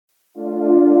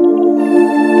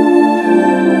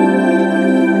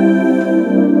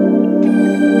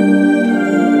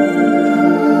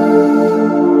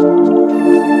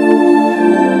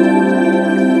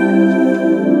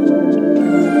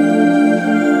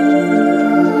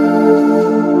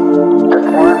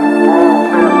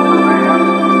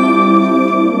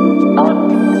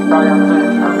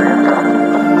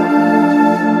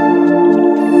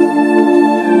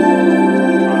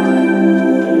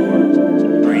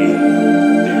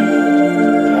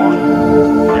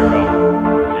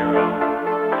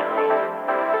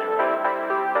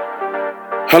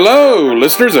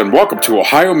listeners, and welcome to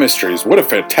Ohio Mysteries. What a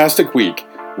fantastic week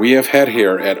we have had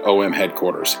here at OM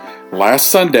headquarters. Last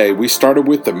Sunday, we started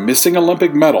with the missing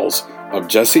Olympic medals of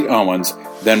Jesse Owens.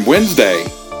 Then Wednesday,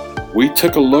 we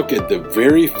took a look at the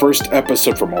very first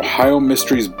episode from Ohio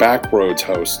Mysteries Backroads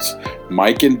hosts,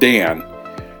 Mike and Dan,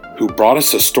 who brought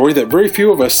us a story that very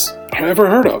few of us have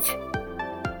ever heard of.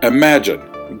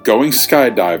 Imagine going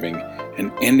skydiving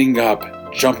and ending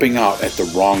up jumping out at the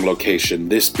wrong location,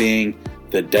 this being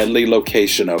the deadly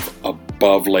location of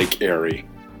above Lake Erie.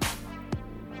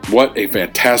 What a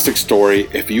fantastic story.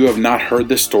 If you have not heard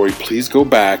this story, please go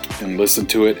back and listen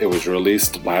to it. It was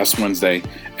released last Wednesday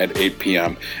at 8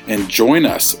 p.m. And join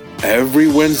us every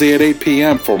Wednesday at 8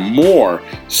 p.m. for more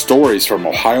stories from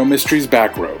Ohio Mysteries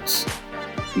Backroads.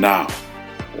 Now,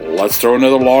 let's throw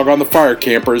another log on the fire,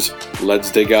 campers.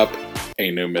 Let's dig up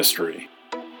a new mystery.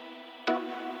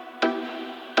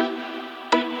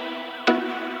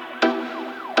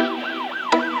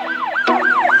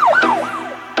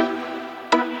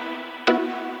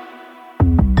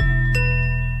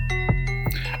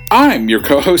 I'm your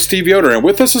co-host, Steve Yoder, and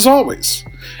with us as always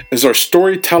is our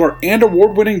storyteller and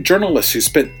award-winning journalist who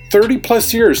spent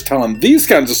 30-plus years telling these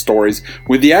kinds of stories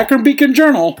with the Akron Beacon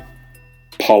Journal,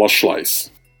 Paula Schleiss.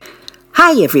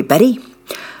 Hi, everybody.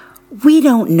 We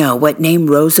don't know what name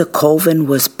Rosa Colvin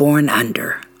was born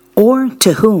under, or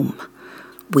to whom.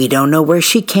 We don't know where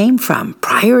she came from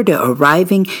prior to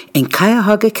arriving in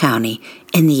Cuyahoga County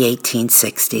in the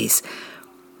 1860s.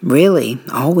 Really,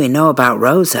 all we know about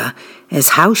Rosa is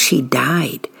how she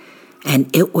died,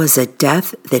 and it was a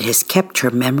death that has kept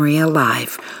her memory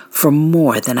alive for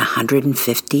more than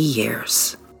 150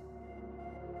 years.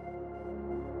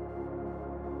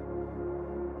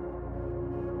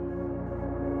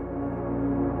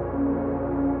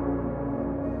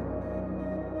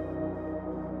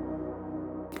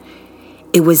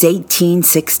 It was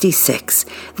 1866,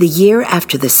 the year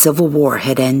after the Civil War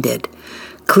had ended.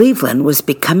 Cleveland was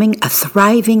becoming a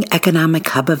thriving economic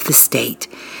hub of the state,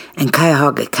 and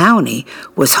Cuyahoga County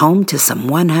was home to some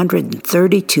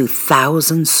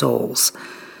 132,000 souls.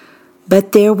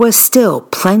 But there was still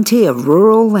plenty of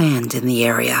rural land in the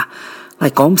area,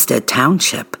 like Olmsted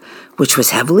Township, which was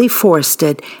heavily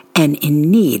forested and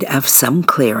in need of some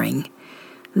clearing.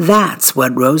 That's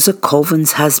what Rosa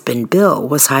Colvin's husband, Bill,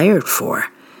 was hired for.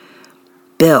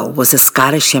 Bill was a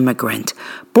Scottish immigrant,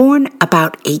 born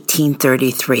about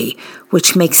 1833,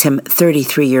 which makes him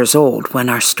 33 years old when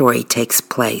our story takes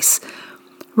place.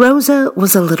 Rosa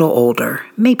was a little older,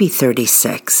 maybe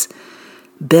 36.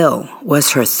 Bill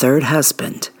was her third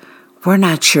husband. We're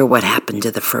not sure what happened to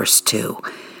the first two.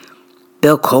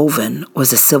 Bill Colvin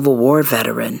was a Civil War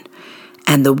veteran,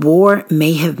 and the war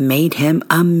may have made him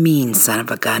a mean son of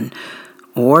a gun,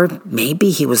 or maybe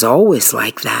he was always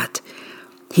like that.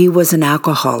 He was an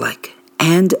alcoholic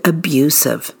and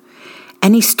abusive,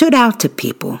 and he stood out to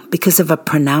people because of a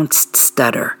pronounced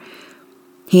stutter.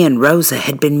 He and Rosa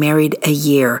had been married a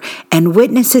year, and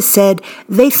witnesses said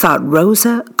they thought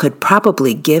Rosa could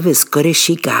probably give as good as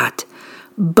she got.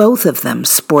 Both of them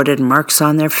sported marks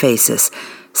on their faces,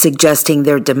 suggesting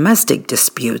their domestic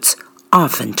disputes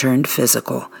often turned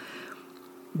physical.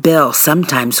 Bill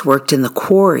sometimes worked in the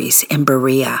quarries in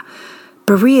Berea.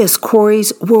 Berea's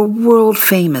quarries were world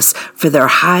famous for their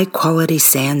high-quality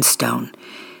sandstone,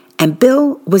 and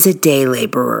Bill was a day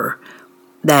laborer.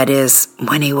 That is,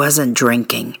 when he wasn't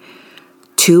drinking.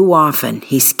 Too often,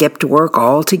 he skipped work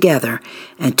altogether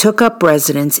and took up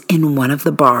residence in one of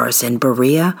the bars in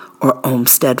Berea or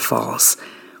Olmsted Falls.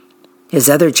 His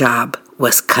other job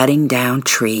was cutting down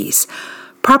trees.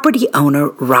 Property owner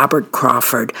Robert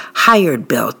Crawford hired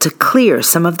Bill to clear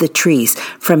some of the trees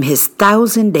from his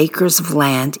 1,000 acres of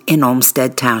land in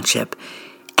Olmsted Township,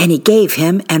 and he gave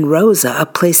him and Rosa a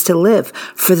place to live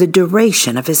for the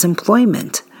duration of his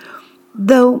employment.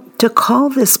 Though to call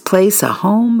this place a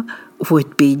home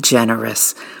would be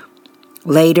generous.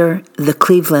 Later, the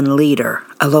Cleveland Leader,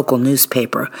 a local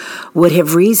newspaper, would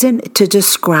have reason to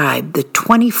describe the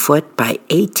 20-foot by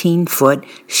 18-foot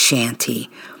shanty.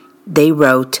 They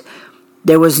wrote,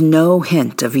 "There was no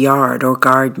hint of yard or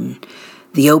garden.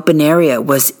 The open area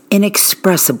was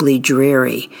inexpressibly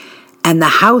dreary, and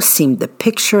the house seemed the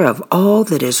picture of all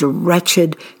that is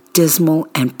wretched, dismal,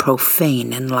 and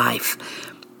profane in life.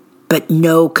 But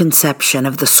no conception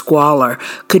of the squalor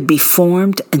could be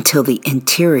formed until the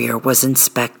interior was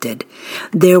inspected.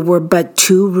 There were but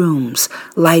 2 rooms,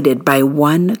 lighted by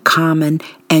 1 common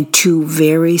and 2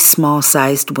 very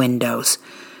small-sized windows.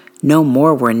 No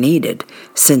more were needed,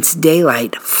 since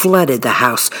daylight flooded the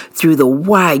house through the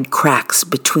wide cracks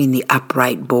between the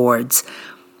upright boards.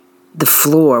 The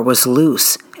floor was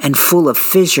loose and full of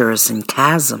fissures and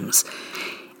chasms,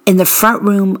 In the front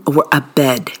room were a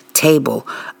bed, table,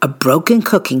 a broken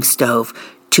cooking stove,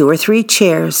 2 or 3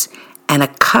 chairs, and a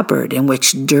cupboard in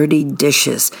which dirty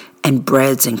dishes and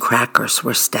breads and crackers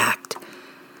were stacked.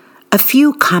 A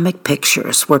few comic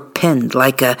pictures were pinned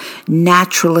like a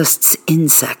naturalist's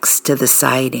insects to the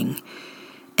siding.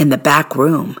 In the back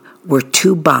room were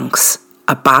 2 bunks,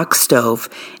 a box stove,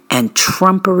 and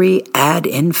trumpery ad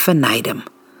infinitum.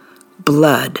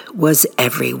 Blood was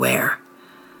everywhere.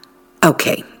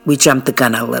 Okay, we jumped the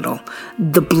gun a little.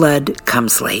 The blood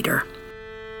comes later.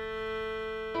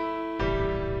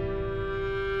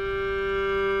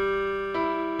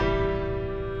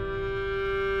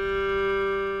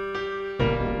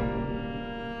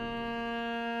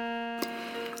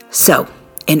 So,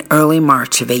 in early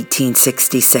March of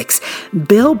 1866,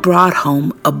 Bill brought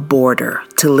home a boarder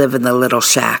to live in the little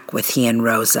shack with he and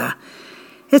Rosa.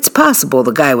 It's possible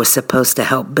the guy was supposed to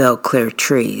help Bill clear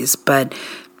trees, but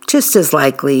just as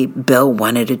likely, Bill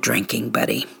wanted a drinking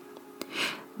buddy.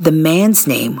 The man's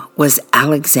name was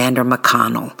Alexander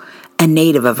McConnell, a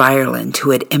native of Ireland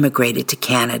who had immigrated to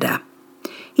Canada.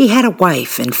 He had a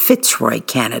wife in Fitzroy,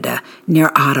 Canada,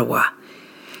 near Ottawa.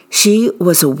 She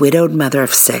was a widowed mother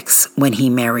of 6 when he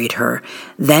married her.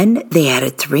 Then they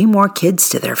added 3 more kids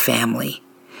to their family.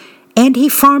 And he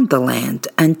farmed the land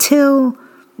until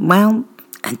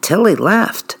he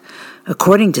left.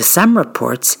 According to some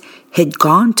reports, he'd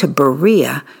gone to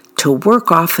Berea to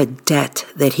work off a debt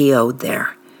that he owed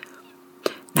there.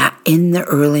 Now, in the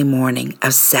early morning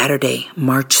of Saturday,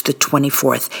 March the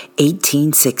 24th,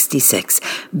 1866,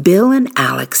 Bill and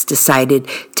Alex decided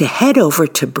to head over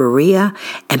to Berea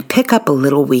and pick up a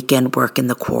little weekend work in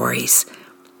the quarries.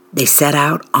 They set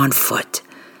out on foot.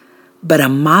 But a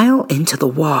mile into the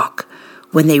walk,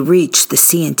 when they reached the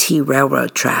C&T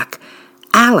railroad track,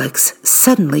 Alex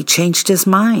suddenly changed his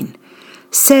mind,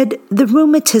 said the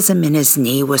rheumatism in his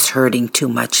knee was hurting too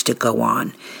much to go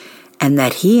on, and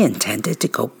that he intended to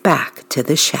go back to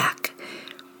the shack.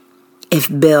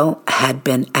 If Bill had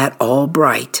been at all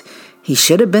bright, he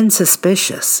should have been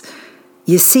suspicious.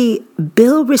 You see,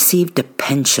 Bill received a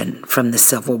pension from the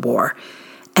Civil War,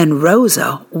 and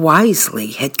Rosa wisely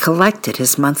had collected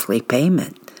his monthly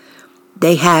payment.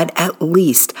 They had at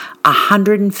least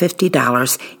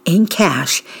 $150 in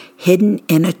cash hidden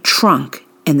in a trunk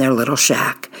in their little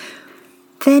shack.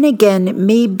 Then again,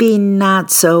 maybe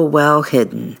not so well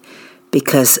hidden,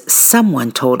 because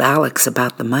someone told Alex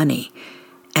about the money.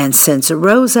 And since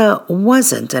Rosa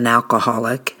wasn't an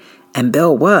alcoholic, and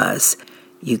Bill was,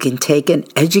 you can take an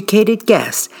educated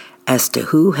guess as to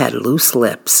who had loose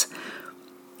lips.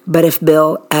 But if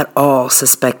Bill at all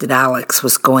suspected Alex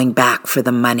was going back for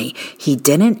the money, he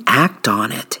didn't act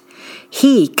on it.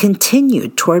 He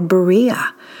continued toward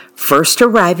Berea, first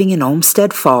arriving in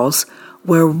Olmsted Falls,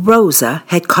 where Rosa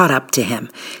had caught up to him,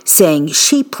 saying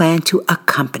she planned to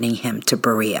accompany him to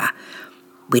Berea.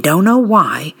 We don't know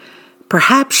why.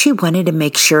 Perhaps she wanted to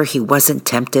make sure he wasn't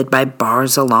tempted by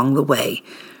bars along the way.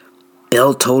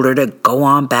 Bill told her to go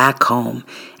on back home,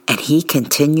 and he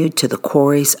continued to the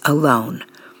quarries alone.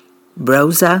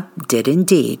 Rosa did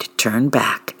indeed turn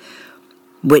back.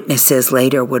 Witnesses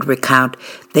later would recount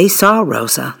they saw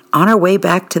Rosa on her way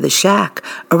back to the shack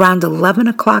around 11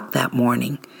 o'clock that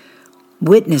morning.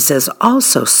 Witnesses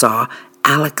also saw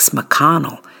Alex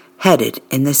McConnell headed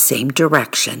in the same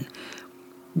direction.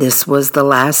 This was the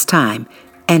last time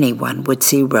anyone would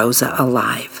see Rosa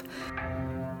alive.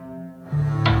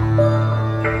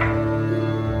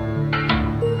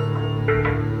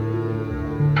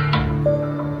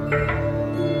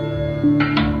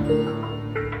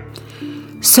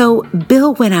 So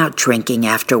Bill went out drinking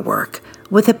after work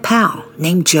with a pal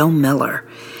named Joe Miller,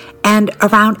 and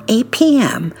around 8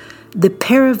 p.m., the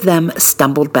pair of them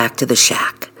stumbled back to the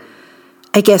shack.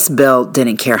 I guess Bill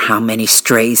didn't care how many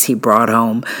strays he brought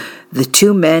home. The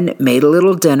 2 men made a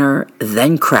little dinner,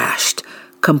 then crashed,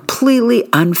 completely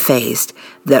unfazed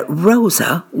that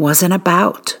Rosa wasn't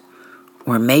about.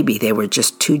 Or maybe they were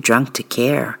just too drunk to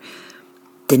care.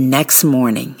 The next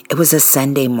morning, it was a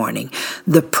Sunday morning,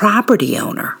 the property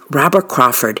owner, Robert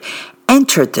Crawford,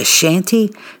 entered the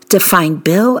shanty to find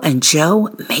Bill and Joe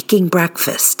making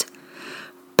breakfast.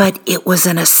 But it was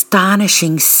an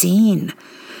astonishing scene.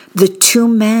 The 2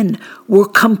 men were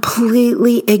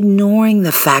completely ignoring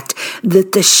the fact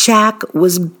that the shack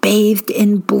was bathed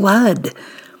in blood.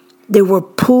 There were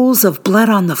pools of blood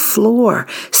on the floor,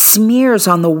 smears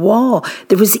on the wall.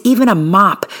 There was even a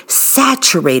mop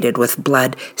saturated with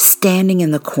blood standing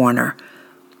in the corner.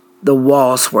 The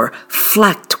walls were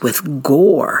flecked with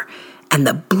gore, and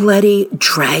the bloody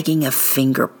dragging of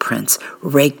fingerprints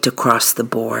raked across the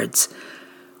boards.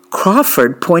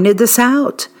 Crawford pointed this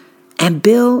out, and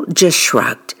Bill just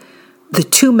shrugged. The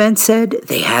two men said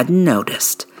they hadn't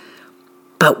noticed.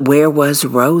 But where was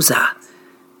Rosa?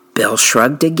 Bill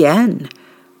shrugged again.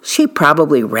 She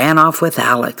probably ran off with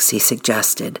Alex, he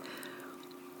suggested.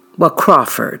 Well,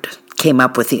 Crawford came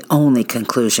up with the only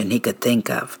conclusion he could think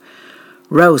of.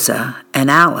 Rosa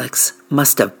and Alex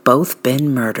must have both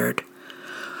been murdered.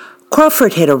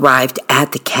 Crawford had arrived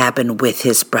at the cabin with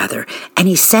his brother, and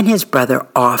he sent his brother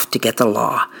off to get the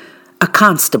law, a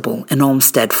constable in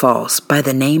Olmsted Falls by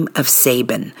the name of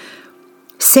Sabin.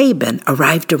 Sabin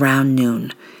arrived around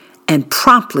noon and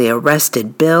promptly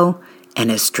arrested Bill and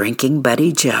his drinking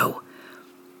buddy Joe.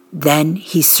 Then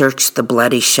he searched the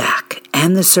bloody shack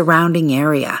and the surrounding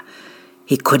area.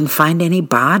 He couldn't find any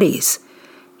bodies.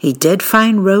 He did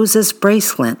find Rosa's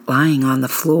bracelet lying on the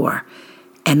floor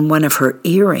and one of her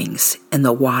earrings in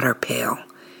the water pail.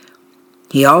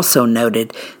 He also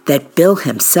noted that Bill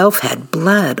himself had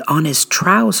blood on his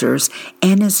trousers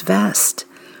and his vest.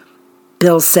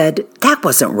 Bill said that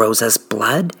wasn't Rosa's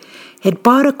blood. He'd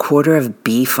bought a quarter of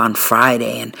beef on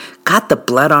Friday and got the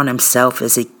blood on himself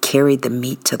as he carried the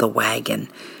meat to the wagon.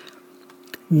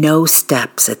 No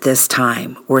steps at this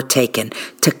time were taken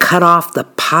to cut off the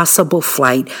possible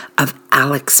flight of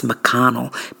Alex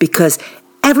McConnell because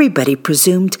everybody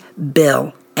presumed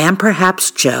Bill and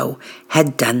perhaps Joe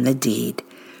had done the deed.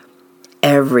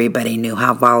 Everybody knew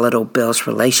how volatile Bill's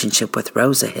relationship with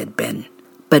Rosa had been.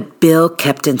 But Bill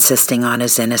kept insisting on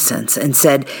his innocence and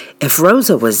said if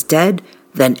Rosa was dead,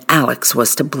 then Alex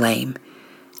was to blame.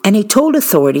 And he told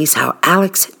authorities how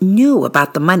Alex knew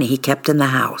about the money he kept in the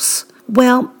house.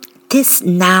 Well, this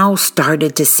now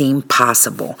started to seem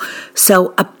possible,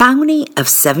 so a bounty of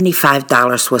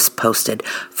 $75 was posted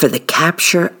for the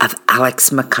capture of Alex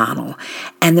McConnell,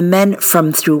 and the men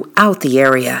from throughout the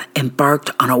area embarked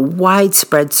on a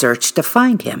widespread search to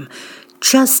find him,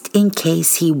 just in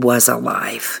case he was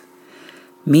alive.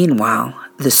 Meanwhile,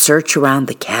 the search around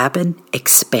the cabin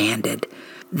expanded.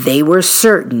 They were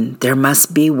certain there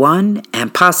must be one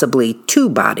and possibly two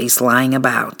bodies lying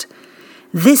about.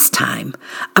 This time,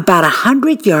 about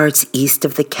 100 yards east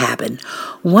of the cabin,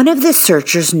 one of the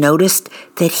searchers noticed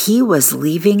that he was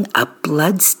leaving a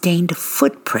blood-stained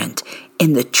footprint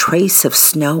in the trace of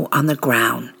snow on the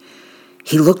ground.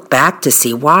 He looked back to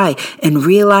see why and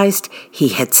realized he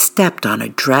had stepped on a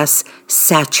dress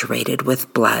saturated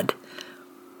with blood.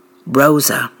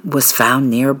 Rosa was found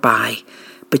nearby,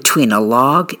 between a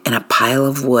log and a pile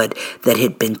of wood that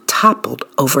had been toppled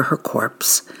over her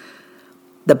corpse.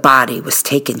 The body was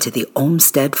taken to the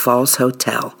Olmsted Falls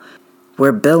Hotel,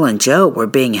 where Bill and Joe were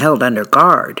being held under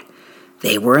guard.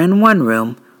 They were in one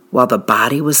room, while the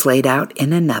body was laid out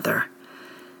in another.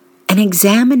 An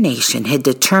examination had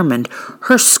determined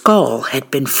her skull had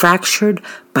been fractured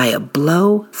by a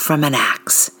blow from an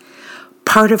axe.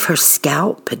 Part of her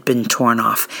scalp had been torn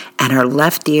off, and her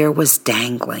left ear was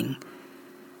dangling.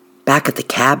 Back at the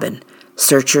cabin,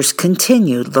 searchers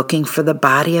continued looking for the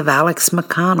body of Alex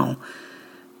McConnell,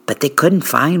 but they couldn't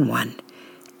find one,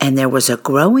 and there was a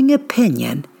growing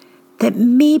opinion that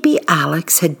maybe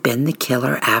Alex had been the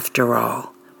killer after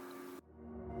all.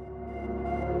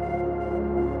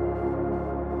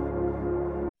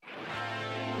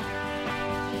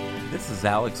 This is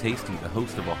Alex Hasty, the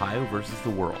host of Ohio vs. the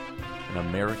World, an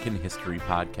American history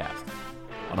podcast.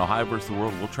 On Ohio vs. the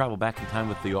World, we'll travel back in time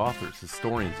with the authors,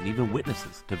 historians, and even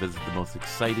witnesses to visit the most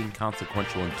exciting,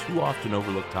 consequential, and too often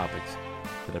overlooked topics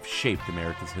that have shaped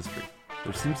America's history.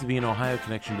 There seems to be an Ohio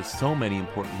connection to so many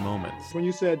important moments. When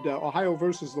you said Ohio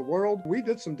versus the world, we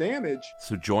did some damage.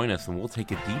 So join us and we'll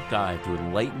take a deep dive to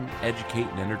enlighten, educate,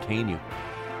 and entertain you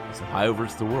as Ohio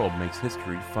versus the world makes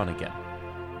history fun again.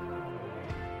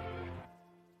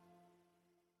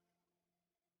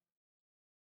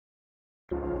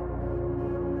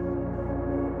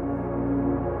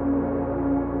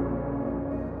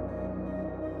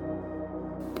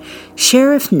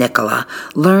 Sheriff Nicola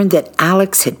learned that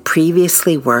Alex had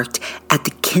previously worked at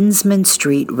the Kinsman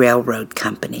Street Railroad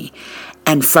Company,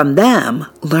 and from them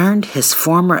learned his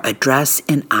former address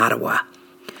in Ottawa.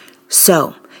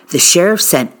 So, the sheriff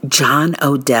sent John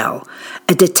Odell,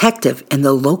 a detective in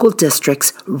the local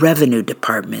district's revenue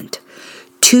department,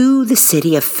 to the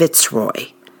city of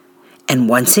Fitzroy. And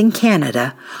once in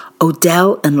Canada,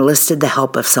 Odell enlisted the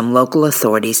help of some local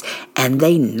authorities, and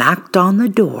they knocked on the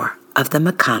door of the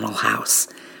McConnell house.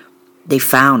 They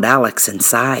found Alex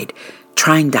inside,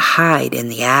 trying to hide in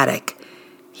the attic.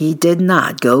 He did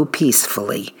not go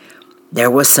peacefully.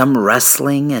 There was some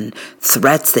wrestling and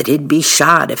threats that he'd be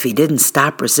shot if he didn't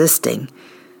stop resisting.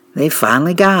 They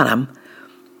finally got him.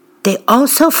 They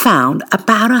also found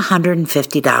about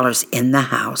 $150 in the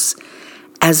house,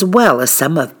 as well as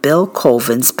some of Bill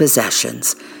Colvin's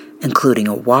possessions, including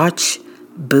a watch,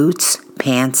 boots,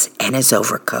 pants, and his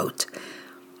overcoat.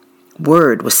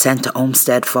 Word was sent to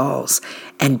Olmsted Falls,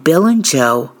 and Bill and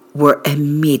Joe were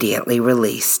immediately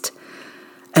released.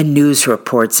 A news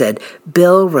report said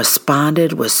Bill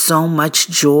responded with so much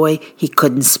joy he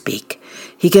couldn't speak.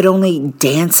 He could only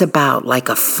dance about like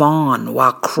a fawn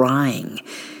while crying.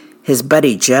 His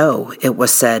buddy Joe, it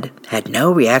was said, had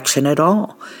no reaction at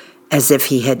all, as if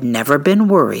he had never been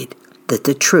worried that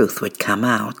the truth would come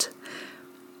out.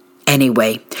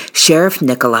 Anyway, Sheriff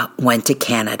Nicola went to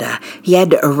Canada. He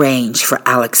had to arrange for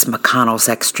Alex McConnell's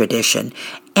extradition,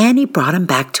 and he brought him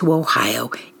back to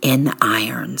Ohio in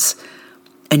irons.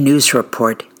 A news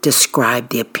report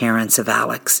described the appearance of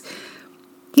Alex.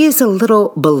 He is a little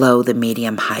below the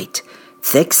medium height,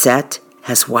 thick-set,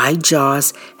 has wide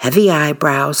jaws, heavy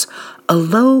eyebrows, a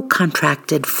low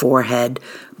contracted forehead,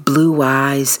 blue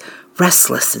eyes,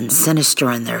 restless and sinister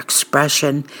in their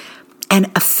expression, and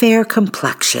a fair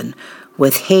complexion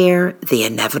with hair the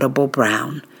inevitable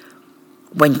brown.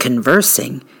 When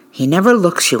conversing, he never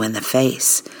looks you in the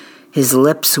face. His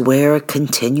lips wear a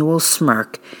continual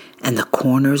smirk, and the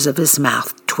corners of his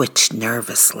mouth twitch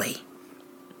nervously.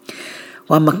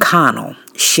 Well, McConnell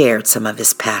shared some of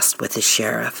his past with the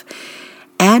sheriff,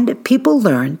 and people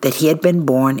learned that he had been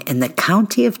born in the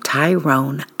county of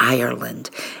Tyrone,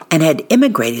 Ireland, and had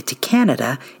immigrated to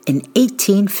Canada in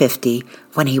 1850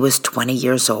 when he was 20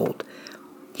 years old.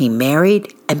 He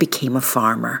married and became a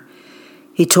farmer.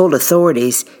 He told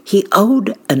authorities he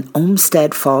owed an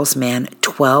Olmsted Falls man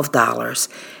 $12,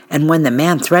 and when the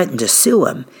man threatened to sue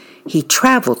him, he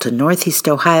traveled to Northeast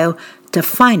Ohio to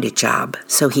find a job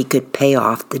so he could pay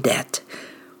off the debt.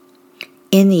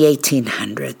 In the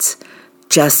 1800s,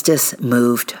 justice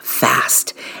moved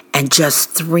fast, and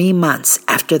just 3 months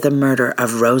after the murder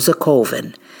of Rosa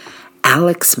Colvin,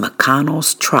 Alex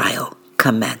McConnell's trial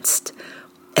commenced.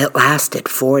 It lasted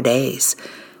 4 days.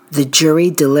 The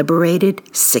jury deliberated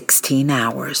 16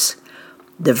 hours.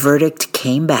 The verdict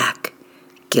came back,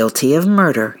 guilty of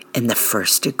murder in the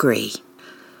first degree.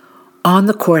 On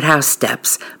the courthouse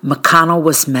steps, McConnell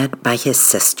was met by his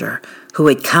sister, who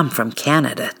had come from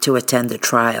Canada to attend the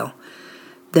trial.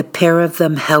 The pair of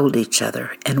them held each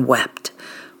other and wept,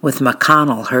 with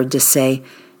McConnell heard to say,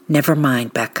 "Never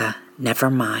mind, Becca,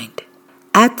 never mind."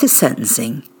 At the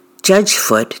sentencing, Judge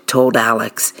Foote told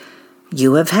Alex,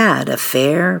 "You have had a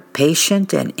fair,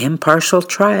 patient, and impartial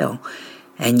trial,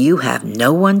 and you have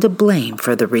no one to blame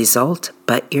for the result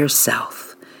but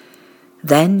yourself."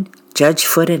 Then Judge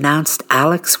Foote announced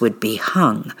Alex would be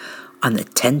hung on the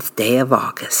 10th day of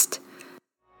August.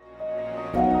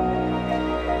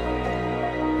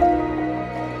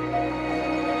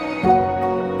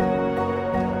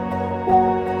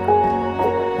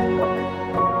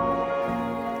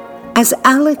 As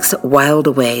Alex whiled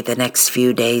away the next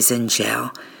few days in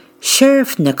jail,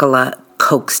 Sheriff Nicola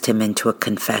coaxed him into a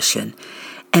confession,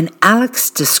 and Alex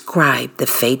described the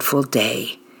fateful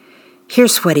day.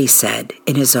 Here's what he said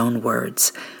in his own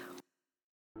words.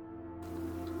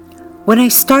 "When I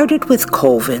started with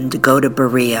Colvin to go to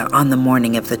Berea on the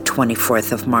morning of the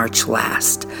 24th of March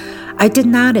last, I did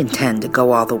not intend to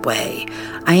go all the way.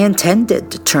 I intended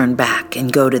to turn back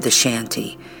and go to the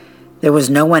shanty. There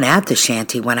was no one at the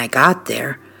shanty when I got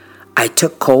there. I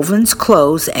took Colvin's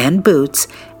clothes and boots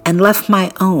and left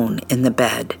my own in the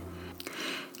bed."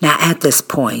 Now, at this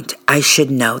point, I should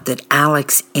note that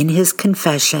Alex, in his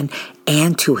confession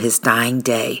and to his dying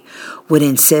day, would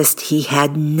insist he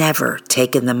had never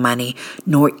taken the money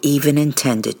nor even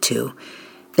intended to,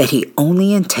 that he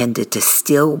only intended to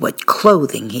steal what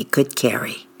clothing he could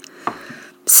carry.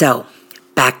 So,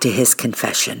 back to his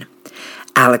confession.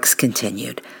 Alex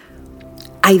continued,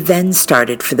 "I then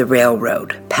started for the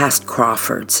railroad, past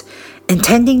Crawford's,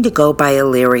 intending to go by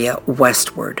Elyria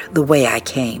westward, the way I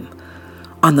came.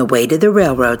 On the way to the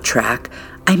railroad track,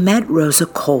 I met Rosa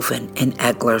Colvin in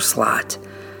Egler's lot.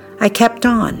 I kept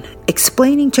on,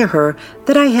 explaining to her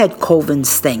that I had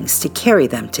Colvin's things to carry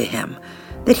them to him,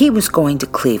 that he was going to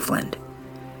Cleveland.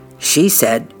 She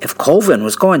said if Colvin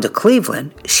was going to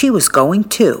Cleveland, she was going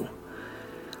too.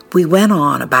 We went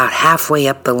on about halfway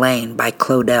up the lane by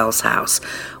Claudel's house,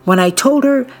 when I told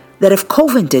her that if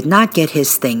Colvin did not get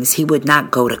his things, he would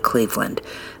not go to Cleveland,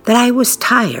 that I was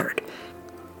tired.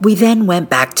 We then went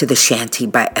back to the shanty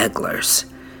by Egler's.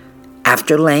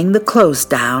 After laying the clothes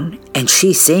down and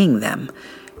she seeing them,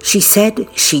 she said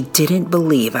she didn't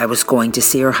believe I was going to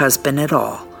see her husband at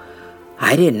all.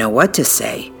 I didn't know what to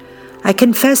say. I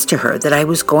confessed to her that I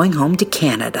was going home to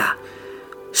Canada.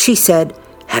 She said,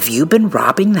 'Have you been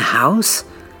robbing the house?'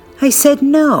 I said,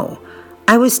 'No.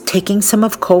 I was taking some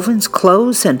of Colvin's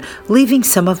clothes and leaving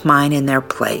some of mine in their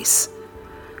place.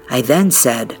 I then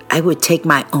said I would take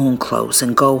my own clothes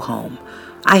and go home.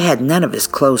 I had none of his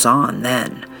clothes on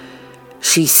then.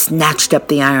 She snatched up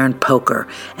the iron poker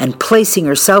and, placing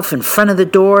herself in front of the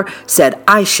door, said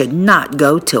I should not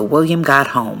go till William got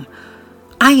home.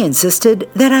 I insisted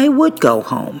that I would go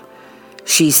home.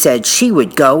 She said she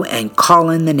would go and call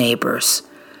in the neighbors.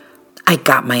 I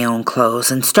got my own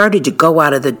clothes and started to go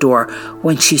out of the door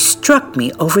when she struck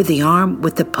me over the arm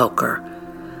with the poker.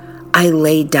 I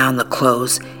laid down the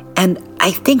clothes, and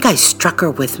I think I struck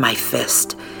her with my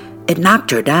fist. It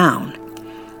knocked her down.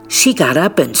 She got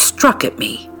up and struck at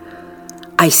me.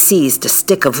 I seized a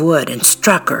stick of wood and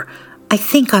struck her, I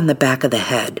think on the back of the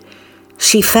head.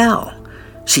 She fell.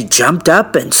 She jumped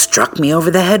up and struck me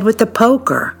over the head with the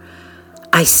poker.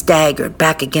 I staggered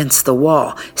back against the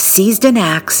wall, seized an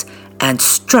axe, and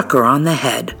struck her on the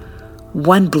head.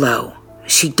 One blow.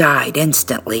 She died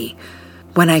instantly.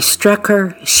 When I struck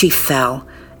her, she fell,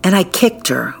 and I kicked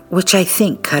her, which I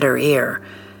think cut her ear.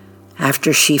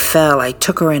 After she fell, I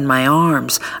took her in my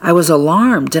arms. I was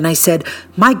alarmed, and I said,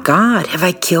 "My God, have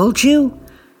I killed you?"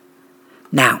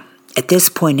 Now, at this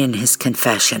point in his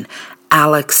confession,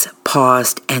 Alex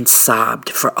paused and sobbed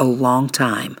for a long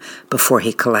time before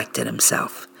he collected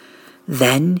himself.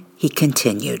 Then he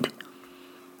continued,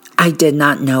 "I did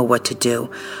not know what to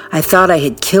do. I thought I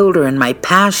had killed her in my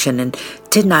passion and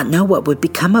did not know what would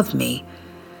become of me.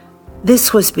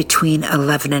 This was between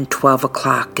 11 and 12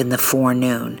 o'clock in the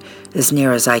forenoon, as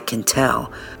near as I can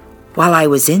tell. While I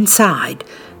was inside,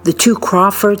 the two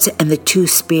Crawfords and the two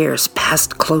Spears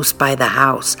passed close by the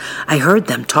house. I heard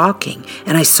them talking,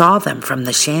 and I saw them from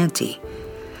the shanty.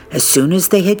 As soon as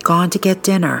they had gone to get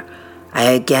dinner, I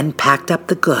again packed up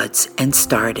the goods and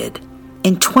started.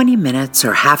 In 20 minutes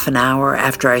or half an hour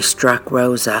after I struck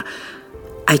Rosa,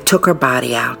 I took her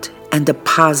body out and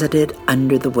deposited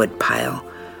under the woodpile.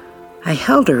 I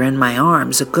held her in my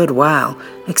arms a good while,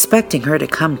 expecting her to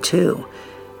come to,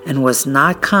 and was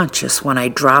not conscious when I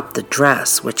dropped the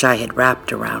dress which I had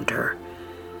wrapped around her.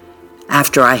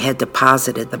 After I had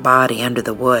deposited the body under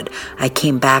the wood, I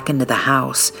came back into the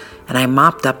house, and I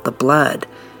mopped up the blood.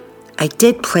 I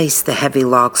did place the heavy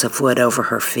logs of wood over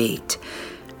her feet.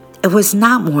 It was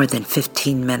not more than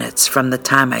 15 minutes from the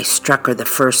time I struck her the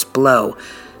first blow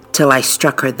till I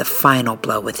struck her the final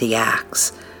blow with the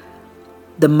axe.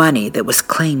 The money that was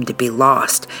claimed to be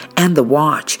lost, and the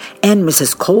watch, and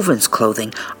Mrs. Colvin's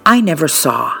clothing, I never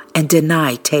saw and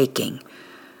deny taking.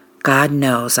 God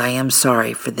knows I am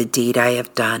sorry for the deed I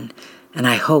have done, and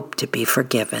I hope to be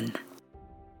forgiven."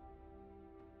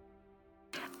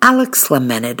 Alex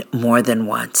lamented more than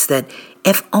once that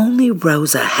if only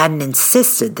Rosa hadn't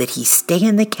insisted that he stay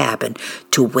in the cabin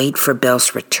to wait for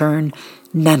Bill's return,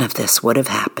 none of this would have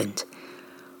happened.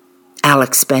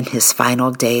 Alex spent his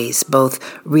final days both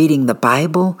reading the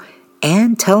Bible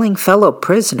and telling fellow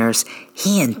prisoners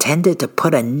he intended to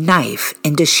put a knife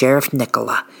into Sheriff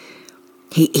Nicola.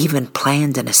 He even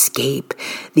planned an escape.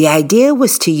 The idea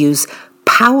was to use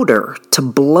powder to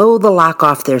blow the lock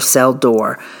off their cell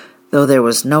door, though there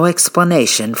was no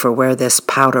explanation for where this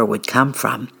powder would come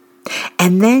from,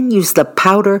 and then use the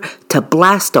powder to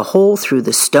blast a hole through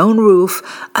the stone roof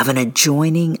of an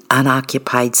adjoining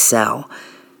unoccupied cell.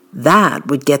 That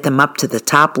would get them up to the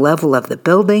top level of the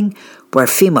building where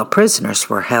female prisoners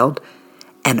were held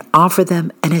and offer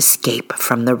them an escape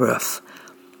from the roof.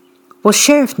 Well,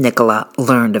 Sheriff Nicola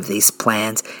learned of these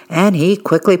plans, and he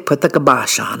quickly put the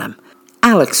kibosh on him.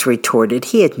 Alex retorted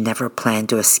he had never planned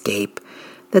to escape,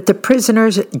 that the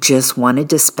prisoners just wanted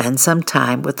to spend some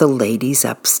time with the ladies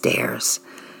upstairs.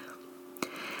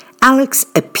 Alex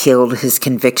appealed his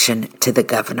conviction to the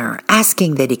governor,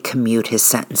 asking that he commute his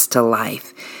sentence to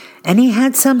life, and he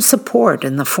had some support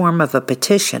in the form of a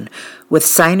petition with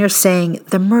signers saying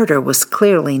the murder was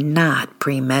clearly not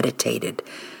premeditated.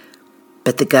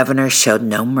 But the governor showed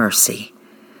no mercy.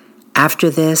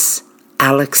 After this,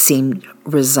 Alex seemed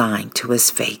resigned to his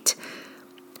fate.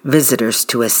 Visitors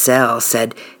to his cell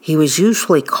said he was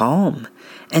usually calm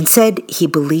and said he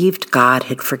believed God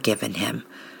had forgiven him,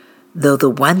 though the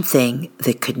one thing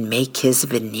that could make his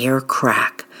veneer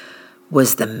crack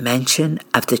was the mention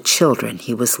of the children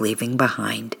he was leaving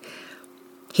behind.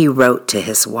 He wrote to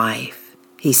his wife.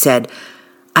 He said,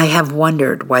 "I have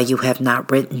wondered why you have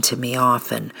not written to me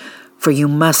often, for you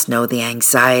must know the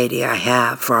anxiety I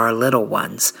have for our little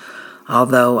ones,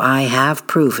 although I have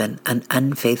proven an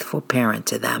unfaithful parent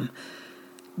to them.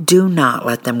 Do not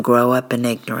let them grow up in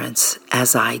ignorance,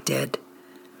 as I did."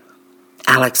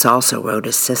 Alex also wrote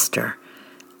his sister,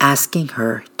 asking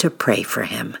her to pray for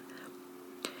him.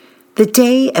 The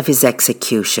day of his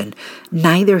execution,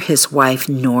 neither his wife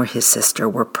nor his sister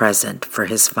were present for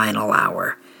his final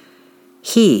hour.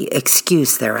 He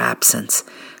excused their absence,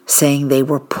 saying they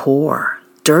were poor,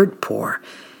 dirt poor,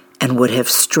 and would have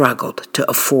struggled to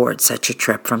afford such a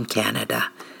trip from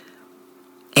Canada.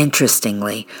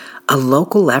 Interestingly, a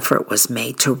local effort was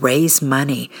made to raise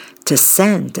money to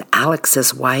send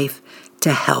Alex's wife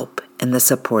to help in the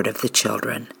support of the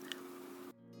children.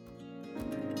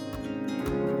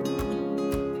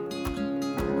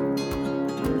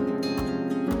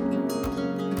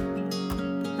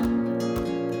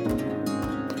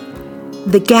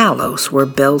 The gallows were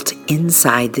built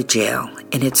inside the jail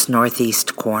in its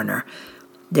northeast corner.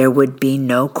 There would be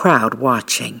no crowd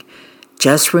watching,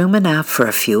 just room enough for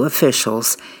a few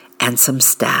officials and some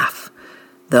staff,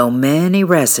 though many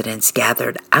residents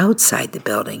gathered outside the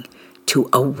building to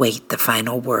await the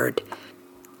final word.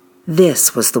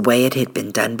 This was the way it had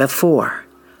been done before.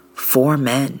 4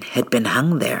 men had been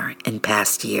hung there in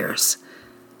past years.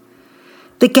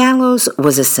 The gallows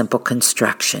was a simple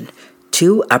construction: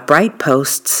 2 upright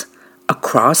posts, a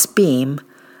cross beam,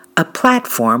 a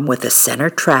platform with a center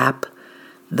trap,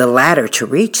 the ladder to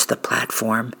reach the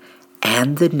platform,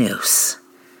 and the noose.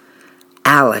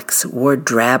 Alex wore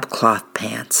drab cloth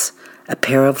pants, a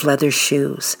pair of leather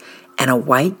shoes, and a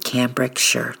white cambric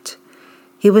shirt.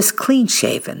 He was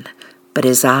clean-shaven, but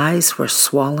his eyes were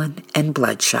swollen and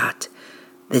bloodshot.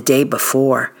 The day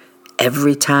before,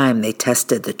 every time they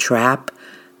tested the trap,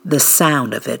 the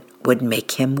sound of it would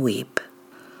make him weep.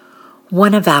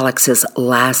 One of Alex's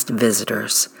last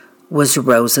visitors was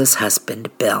Rosa's husband,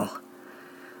 Bill.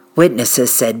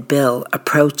 Witnesses said Bill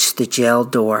approached the jail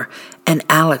door and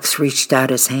Alex reached out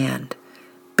his hand.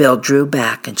 Bill drew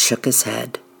back and shook his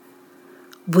head.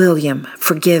 "William,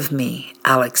 forgive me,"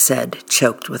 Alex said,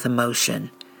 choked with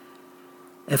emotion.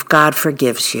 "If God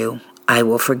forgives you, I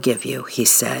will forgive you," he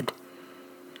said.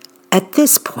 At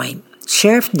this point,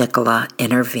 Sheriff Nicola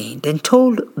intervened and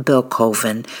told Bill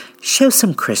Colvin, show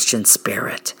some Christian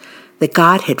spirit, that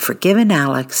God had forgiven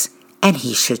Alex and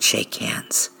he should shake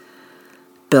hands.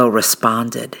 Bill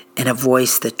responded in a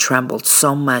voice that trembled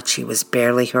so much he was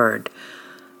barely heard,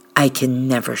 "I can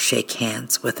never shake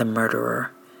hands with a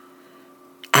murderer."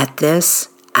 At this,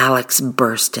 Alex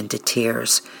burst into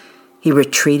tears. He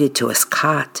retreated to his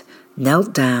cot,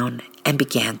 knelt down, and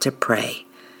began to pray.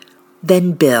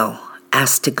 Then Bill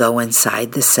asked to go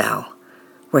inside the cell,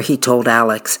 where he told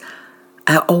Alex,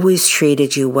 "I always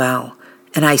treated you well,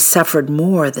 and I suffered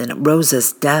more than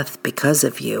Rosa's death because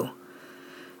of you."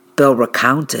 Bill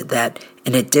recounted that,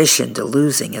 in addition to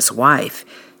losing his wife,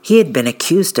 he had been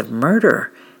accused of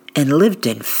murder and lived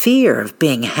in fear of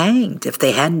being hanged if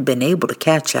they hadn't been able to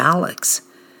catch Alex.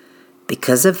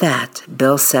 Because of that,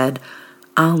 Bill said,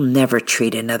 "I'll never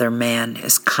treat another man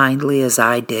as kindly as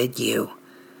I did you."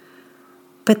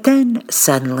 But then,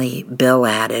 suddenly, Bill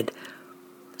added,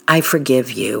 "I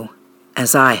forgive you,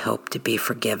 as I hope to be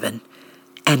forgiven,"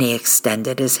 and he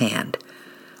extended his hand.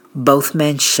 Both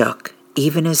men shook,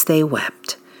 even as they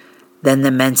wept. Then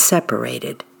the men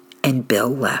separated, and Bill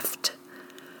left.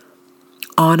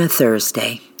 On a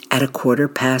Thursday, at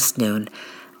noon,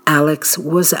 Alex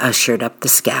was ushered up the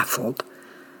scaffold.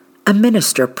 A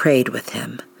minister prayed with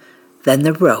him. Then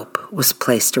the rope was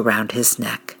placed around his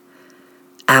neck.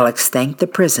 Alex thanked the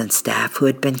prison staff who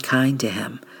had been kind to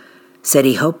him, said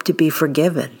he hoped to be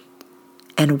forgiven,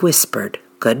 and whispered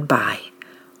goodbye.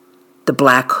 The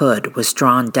black hood was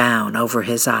drawn down over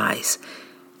his eyes,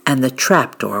 and the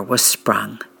trapdoor was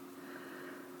sprung.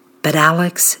 But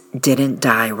Alex didn't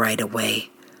die right away.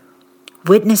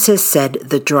 Witnesses said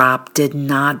the drop did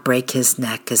not break his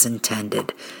neck as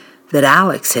intended, that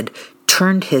Alex had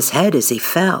turned his head as he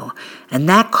fell, and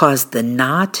that caused the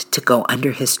knot to go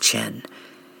under his chin.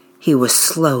 He was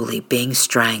slowly being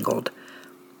strangled.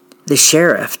 The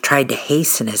sheriff tried to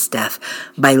hasten his death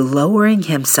by lowering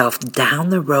himself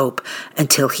down the rope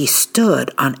until he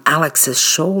stood on Alex's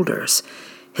shoulders,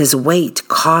 his weight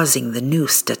causing the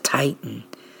noose to tighten.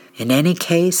 In any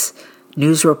case,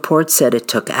 news reports said it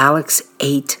took Alex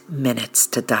 8 minutes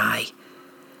to die.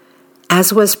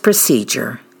 As was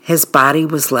procedure, his body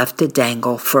was left to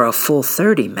dangle for a full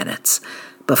 30 minutes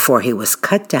before he was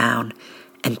cut down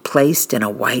and placed in a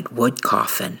white wood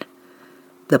coffin.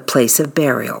 The place of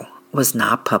burial was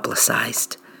not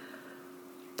publicized.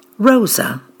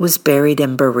 Rosa was buried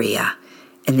in Berea,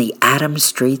 in the Adams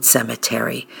Street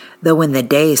Cemetery, though in the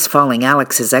days following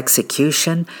Alex's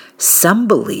execution, some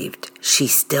believed she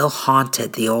still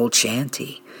haunted the old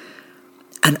shanty.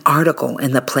 An article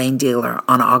in the Plain Dealer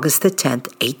on August 10,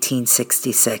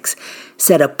 1866,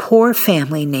 said a poor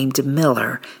family named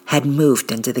Miller had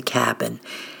moved into the cabin,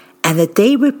 and that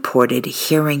they reported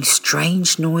hearing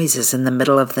strange noises in the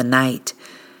middle of the night,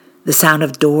 the sound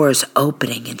of doors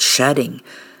opening and shutting,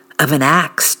 of an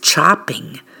axe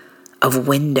chopping, of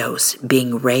windows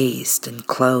being raised and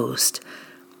closed.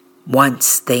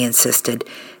 Once, they insisted,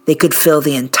 they could feel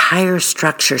the entire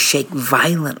structure shake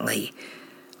violently.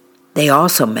 They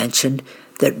also mentioned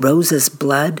that Rosa's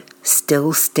blood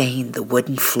still stained the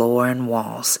wooden floor and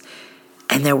walls,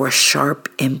 and there were sharp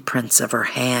imprints of her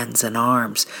hands and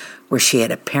arms where she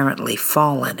had apparently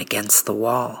fallen against the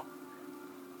wall.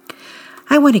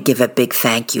 I want to give a big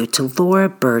thank you to Laura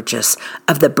Burgess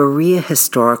of the Berea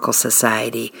Historical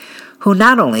Society, who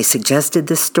not only suggested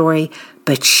this story,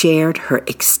 but shared her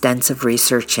extensive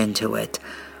research into it.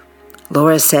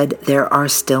 Laura said there are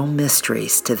still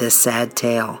mysteries to this sad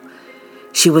tale.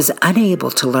 She was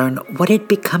unable to learn what had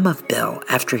become of Bill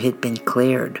after he had been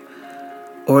cleared,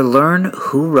 or learn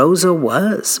who Rosa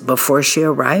was before she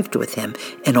arrived with him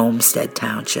in Olmsted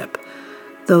Township,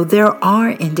 though there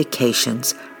are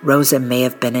indications Rosa may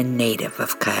have been a native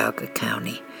of Cuyahoga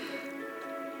County.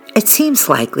 It seems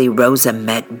likely Rosa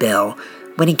met Bill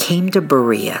when he came to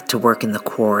Berea to work in the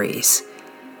quarries.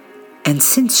 And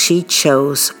since she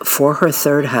chose for her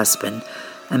third husband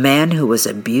a man who was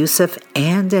abusive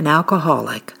and an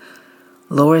alcoholic,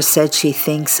 Laura said she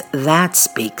thinks that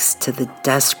speaks to the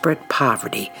desperate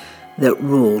poverty that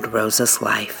ruled Rosa's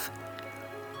life.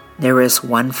 There is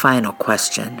one final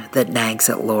question that nags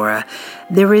at Laura.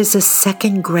 There is a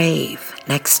second grave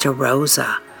next to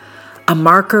Rosa, a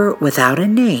marker without a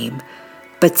name,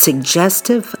 but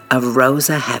suggestive of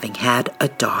Rosa having had a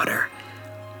daughter.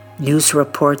 News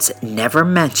reports never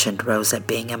mentioned Rosa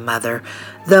being a mother,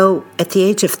 though at the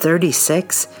age of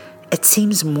 36, it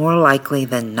seems more likely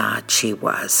than not she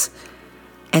was.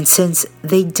 And since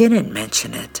they didn't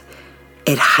mention it,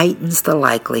 it heightens the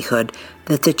likelihood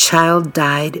that the child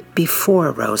died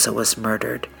before Rosa was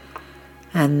murdered.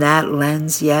 And that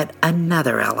lends yet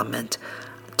another element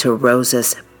to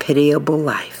Rosa's pitiable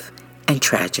life and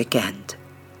tragic end.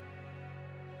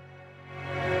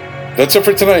 That's it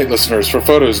for tonight, listeners. For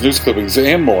photos, news clippings,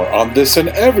 and more on this and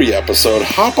every episode,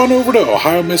 hop on over to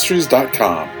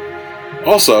OhioMysteries.com.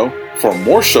 Also, for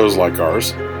more shows like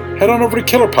ours, head on over to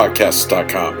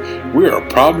KillerPodcasts.com. We are a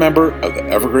proud member of the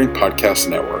Evergreen Podcast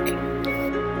Network.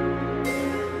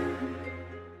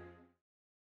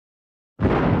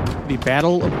 The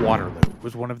Battle of Waterloo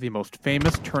was one of the most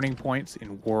famous turning points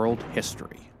in world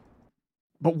history.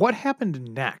 But what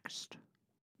happened next?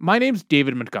 My name's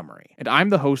David Montgomery, and I'm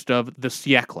the host of The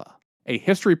Siècle, a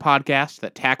history podcast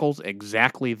that tackles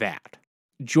exactly that.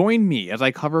 Join me as I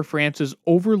cover France's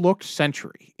overlooked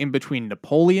century in between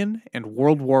Napoleon and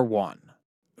World War I.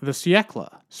 The Siècle,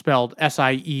 spelled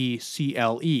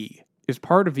S-I-E-C-L-E, is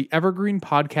part of the Evergreen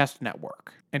Podcast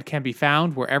Network and can be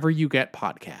found wherever you get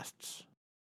podcasts.